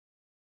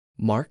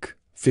Mark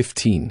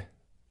 15.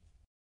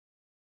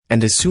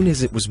 And as soon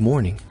as it was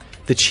morning,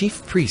 the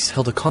chief priests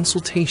held a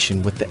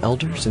consultation with the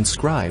elders and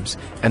scribes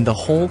and the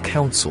whole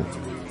council.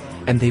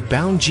 And they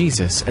bound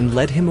Jesus and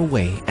led him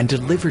away and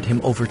delivered him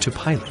over to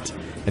Pilate.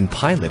 And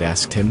Pilate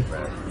asked him,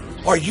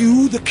 "Are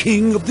you the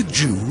king of the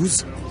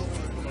Jews?"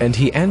 And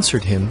he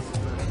answered him,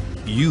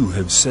 "You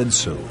have said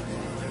so."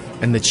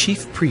 And the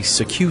chief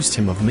priests accused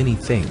him of many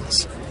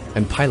things.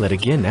 And Pilate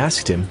again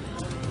asked him,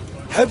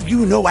 "Have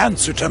you no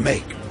answer to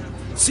make?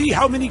 See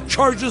how many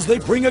charges they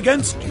bring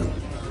against you."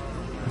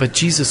 But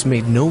Jesus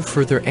made no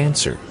further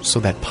answer, so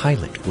that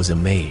Pilate was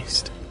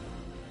amazed.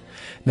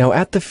 Now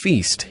at the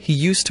feast he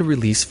used to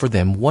release for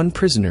them one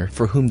prisoner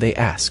for whom they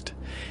asked.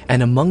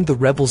 And among the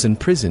rebels in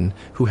prison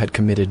who had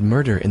committed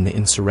murder in the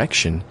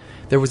insurrection,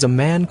 there was a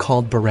man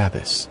called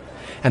Barabbas.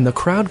 And the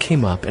crowd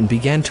came up and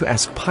began to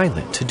ask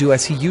Pilate to do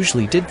as he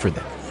usually did for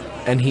them.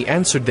 And he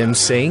answered them,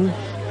 saying,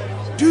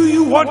 "Do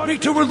you want me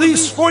to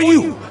release for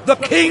you the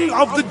king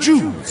of the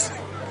Jews?"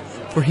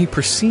 For he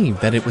perceived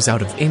that it was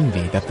out of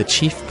envy that the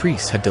chief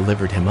priests had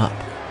delivered him up.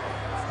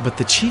 But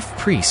the chief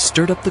priests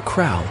stirred up the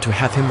crowd to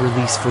have him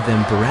release for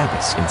them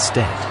Barabbas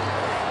instead.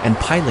 And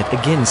Pilate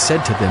again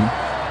said to them,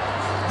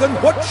 "Then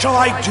what shall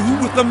I do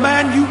with the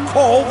man you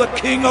call the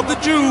king of the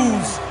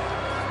Jews?"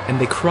 And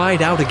they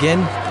cried out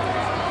again,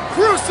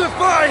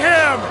 "Crucify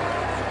him!"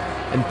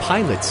 And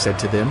Pilate said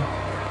to them,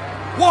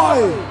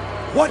 "Why?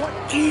 What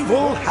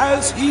evil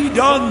has he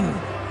done?"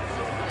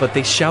 But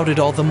they shouted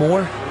all the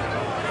more,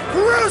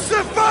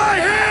 "Crucify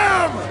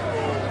him!"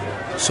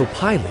 So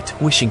Pilate,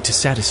 wishing to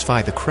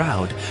satisfy the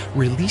crowd,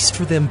 released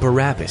for them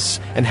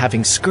Barabbas, and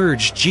having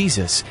scourged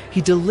Jesus,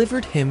 he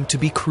delivered him to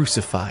be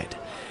crucified.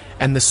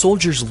 And the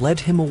soldiers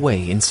led him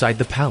away inside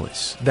the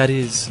palace, that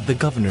is, the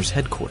governor's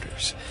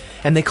headquarters.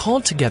 And they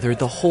called together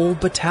the whole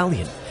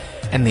battalion.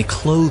 And they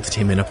clothed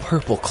him in a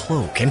purple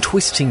cloak, and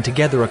twisting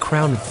together a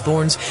crown of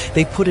thorns,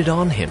 they put it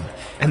on him,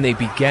 and they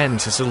began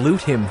to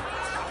salute him.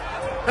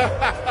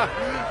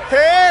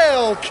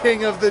 "Hail,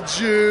 King of the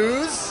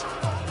Jews!"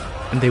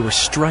 And they were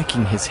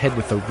striking his head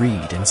with a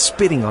reed, and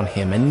spitting on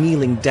him, and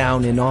kneeling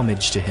down in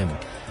homage to him.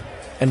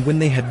 And when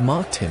they had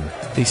mocked him,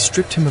 they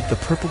stripped him of the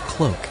purple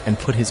cloak, and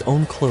put his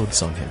own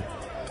clothes on him.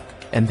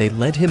 And they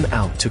led him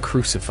out to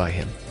crucify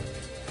him.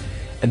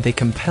 And they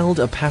compelled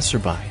a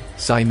passerby,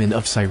 Simon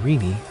of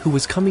Cyrene, who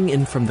was coming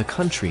in from the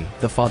country,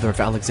 the father of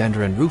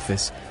Alexander and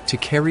Rufus, to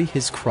carry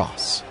his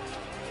cross.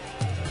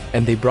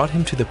 And they brought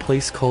him to the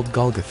place called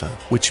Golgotha,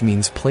 which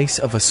means place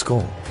of a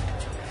skull.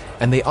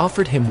 And they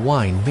offered him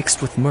wine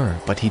mixed with myrrh,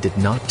 but he did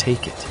not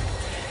take it.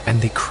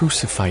 And they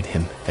crucified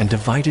him, and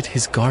divided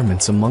his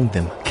garments among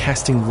them,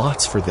 casting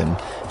lots for them,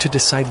 to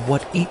decide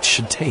what each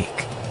should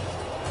take.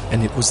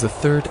 And it was the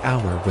 3rd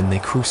hour when they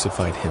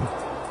crucified him.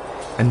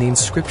 And the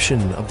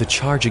inscription of the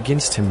charge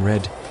against him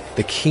read,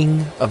 "The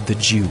King of the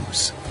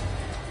Jews."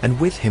 And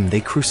with him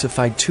they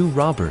crucified 2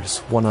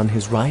 robbers, one on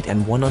his right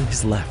and one on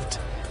his left.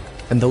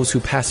 And those who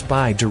passed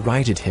by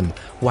derided him,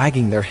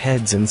 wagging their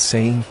heads and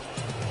saying,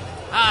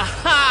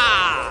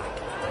 "Aha!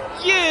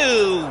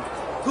 You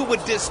who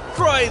would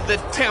destroy the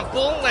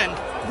temple and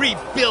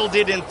rebuild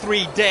it in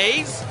 3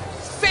 days,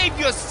 save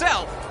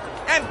yourself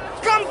and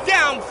come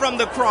down from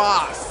the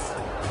cross."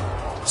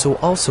 So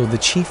also the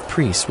chief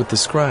priests with the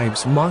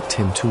scribes mocked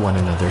him to one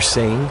another,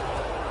 saying,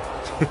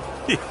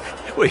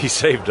 Well, he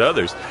saved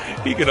others.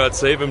 He cannot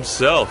save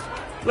himself.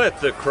 Let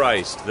the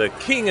Christ, the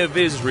King of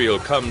Israel,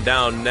 come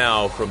down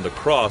now from the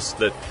cross,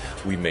 that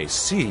we may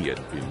see and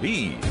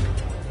believe.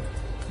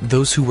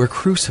 Those who were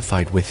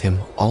crucified with him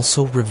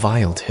also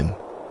reviled him.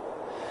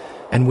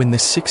 And when the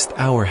 6th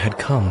hour had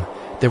come,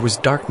 there was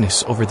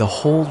darkness over the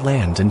whole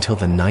land until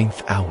the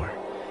 9th hour.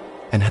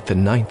 And at the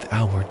 9th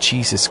hour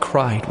Jesus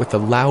cried with a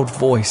loud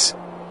voice,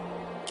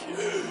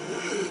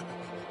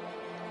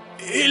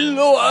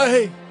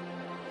 "Eloi,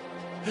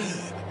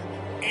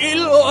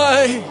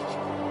 Eloi,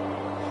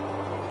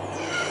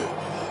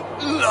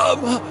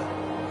 lama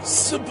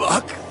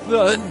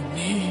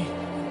sabachthani,"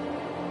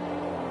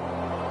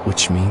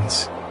 which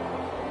means,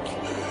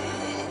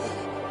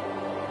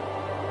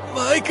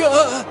 "My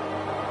God,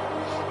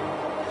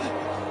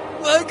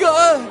 my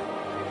God,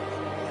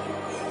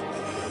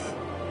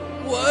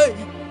 why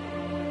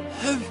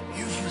have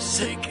you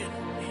forsaken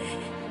me?"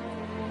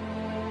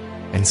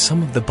 And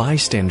some of the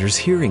bystanders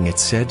hearing it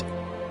said,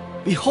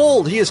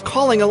 "Behold, he is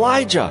calling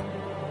Elijah!"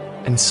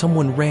 and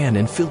someone ran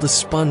and filled a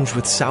sponge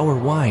with sour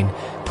wine,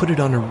 put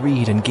it on a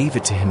reed and gave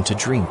it to him to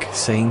drink,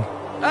 saying,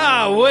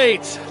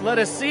 Wait, let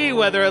us see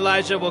whether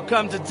Elijah will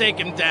come to take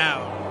him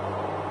down.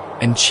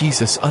 And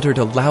Jesus uttered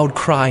a loud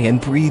cry and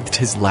breathed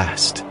his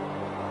last.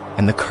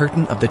 And the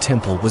curtain of the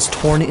temple was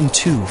torn in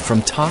 2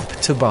 from top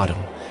to bottom.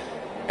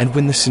 And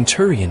when the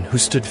centurion who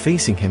stood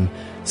facing him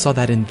saw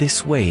that in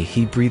this way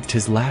he breathed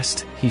his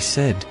last, he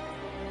said,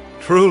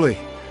 "Truly,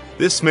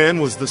 this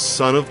man was the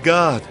Son of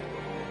God."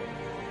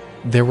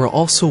 There were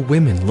also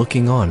women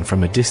looking on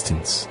from a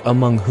distance,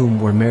 among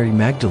whom were Mary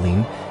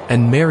Magdalene,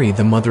 and Mary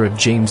the mother of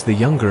James the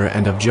younger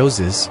and of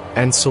Joses,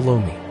 and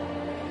Salome.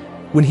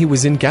 When he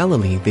was in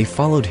Galilee, they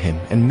followed him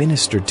and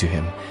ministered to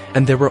him,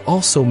 and there were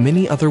also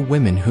many other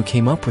women who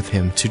came up with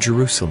him to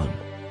Jerusalem.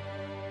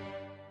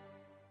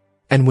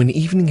 And when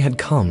evening had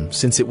come,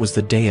 since it was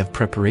the day of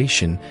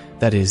preparation,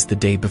 that is, the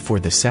day before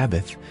the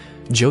Sabbath,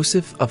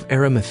 Joseph of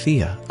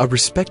Arimathea, a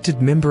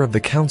respected member of the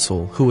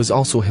council, who was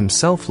also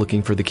himself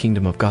looking for the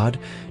kingdom of God,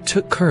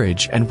 took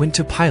courage and went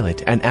to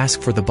Pilate and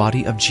asked for the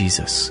body of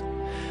Jesus.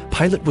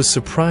 Pilate was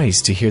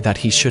surprised to hear that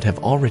he should have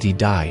already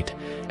died,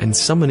 and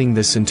summoning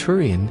the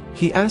centurion,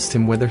 he asked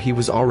him whether he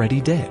was already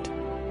dead.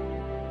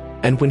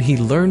 And when he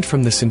learned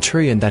from the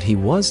centurion that he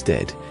was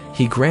dead,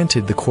 he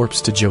granted the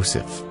corpse to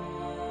Joseph.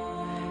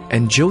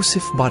 And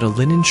Joseph bought a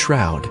linen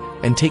shroud,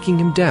 and taking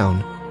him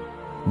down,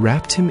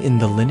 wrapped him in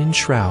the linen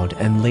shroud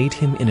and laid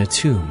him in a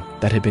tomb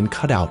that had been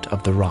cut out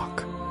of the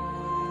rock.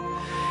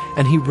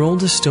 And he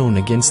rolled a stone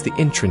against the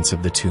entrance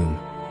of the tomb.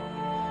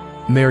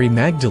 Mary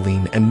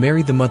Magdalene and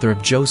Mary the mother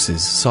of Joseph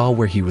saw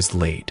where he was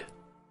laid.